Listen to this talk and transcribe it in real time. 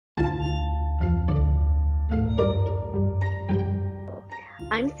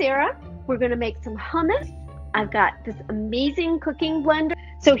I'm Sarah. We're going to make some hummus. I've got this amazing cooking blender.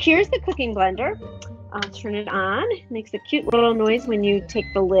 So here's the cooking blender. I'll turn it on. It makes a cute little noise when you take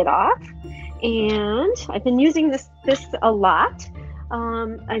the lid off. And I've been using this a lot.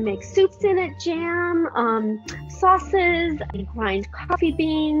 I make soups in it, jam, sauces, I grind coffee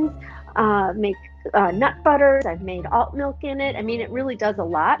beans, make nut butters. I've made alt milk in it. I mean, it really does a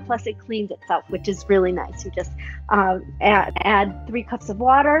lot. Plus, it cleans itself, which is really nice. You just add 3 cups of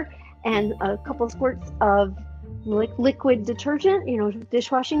water and a couple squirts of liquid detergent,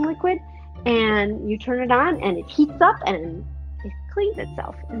 dishwashing liquid, and you turn it on and it heats up and it cleans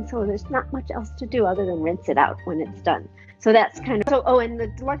itself. And so there's not much else to do other than rinse it out when it's done. So that's kind of, and the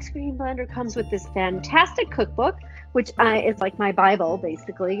Deluxe Cooking Blender comes with this fantastic cookbook, which is like my Bible,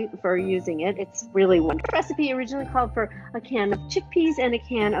 basically, for using it. It's really wonderful. The recipe originally called for a can of chickpeas and a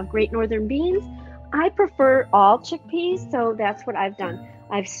can of Great Northern beans. I prefer all chickpeas, so that's what I've done.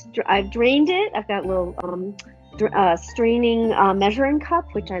 I've drained it. I've got a little straining measuring cup,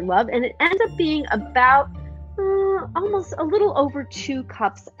 which I love, and it ends up being about almost a little over 2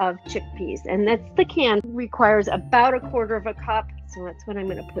 cups of chickpeas, and that's the can. Requires about 1/4 cup, so that's what I'm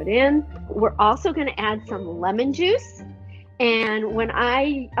going to put in. We're also going to add some lemon juice, and when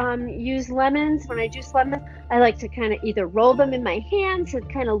I use lemons, when I juice lemons, I like to kind of either roll them in my hand to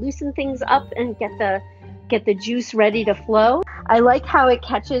kind of loosen things up and get the juice ready to flow. I like how it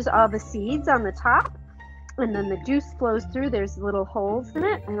catches all the seeds on the top, and then the juice flows through. There's little holes in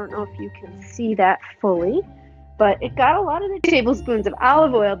it. I don't know if you can see that fully, but it got a lot of the tablespoons of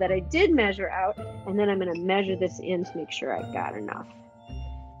olive oil that I did measure out, and then I'm going to measure this in to make sure I've got enough.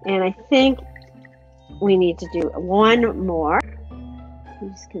 And I think we need to do one more. You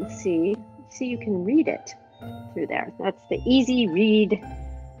just can see you can read it through there. That's the easy read.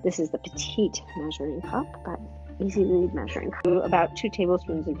 This is the petite measuring cup, but easy read measuring cup. About 2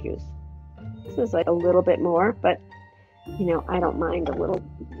 tablespoons of juice. This is like a little bit more, but I don't mind a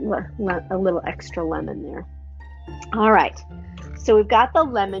little extra lemon there. All right, so we've got the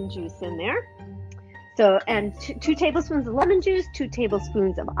lemon juice in there. So, and 2 tablespoons of lemon juice, 2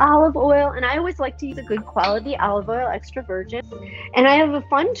 tablespoons of olive oil, and I always like to use a good quality olive oil, extra virgin. And I have a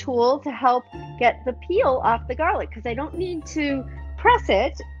fun tool to help get the peel off the garlic, because I don't need to press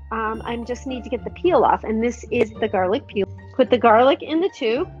it. I just need to get the peel off, and this is the garlic peel. Put the garlic in the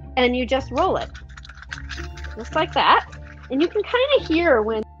tube, and you just roll it, just like that. And you can kind of hear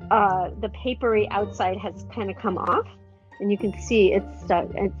when the papery outside has kind of come off, and you can see it's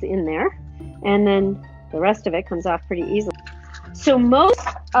in there, and then the rest of it comes off pretty easily. So most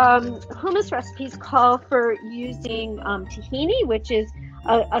hummus recipes call for using tahini, which is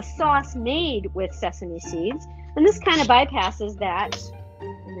a sauce made with sesame seeds, and this kind of bypasses that.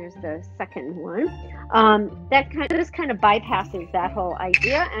 And there's the second one. This kind of bypasses that whole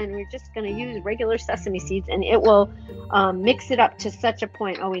idea, and we're just going to use regular sesame seeds, and it will mix it up to such a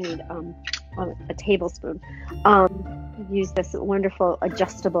point. Oh, we need a tablespoon. Use this wonderful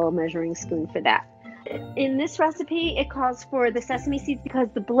adjustable measuring spoon for that. In this recipe, it calls for the sesame seeds because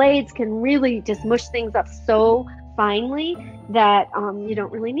the blades can really just mush things up so finely that you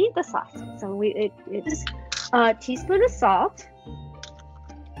don't really need the sauce. So it's a teaspoon of salt.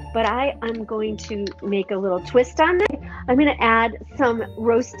 But I'm going to make a little twist on this. I'm going to add some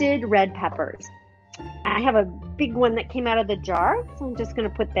roasted red peppers. I have a big one that came out of the jar, so I'm just going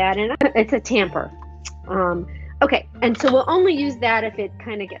to put that in. It's a tamper. Okay, and so we'll only use that if it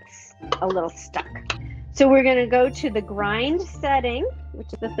kind of gets a little stuck. So we're going to go to the grind setting,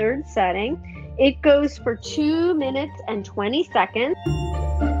 which is the 3rd setting. It goes for 2 minutes and 20 seconds.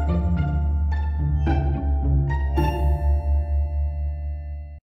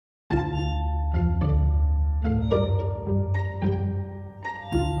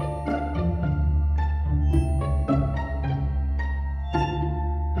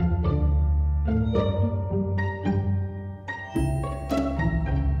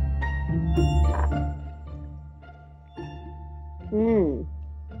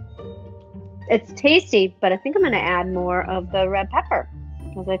 It's tasty, but I think I'm going to add more of the red pepper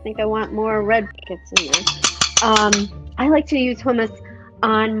because I think I want more red packets in there. I like to use hummus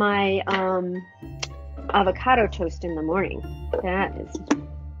on my avocado toast in the morning. That is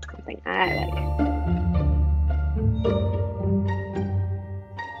something I like.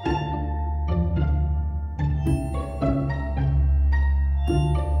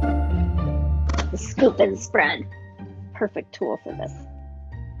 The scoop and spread. Perfect tool for this.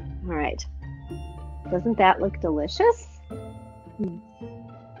 All right. Doesn't that look delicious?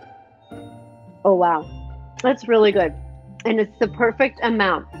 Oh, wow. That's really good. And it's the perfect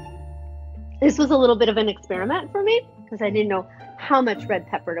amount. This was a little bit of an experiment for me because I didn't know how much red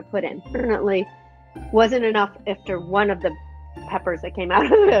pepper to put in. Apparently wasn't enough after one of the peppers that came out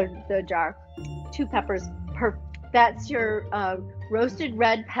of the jar. 2 peppers, perfect. That's your roasted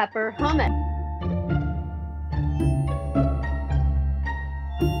red pepper hummus.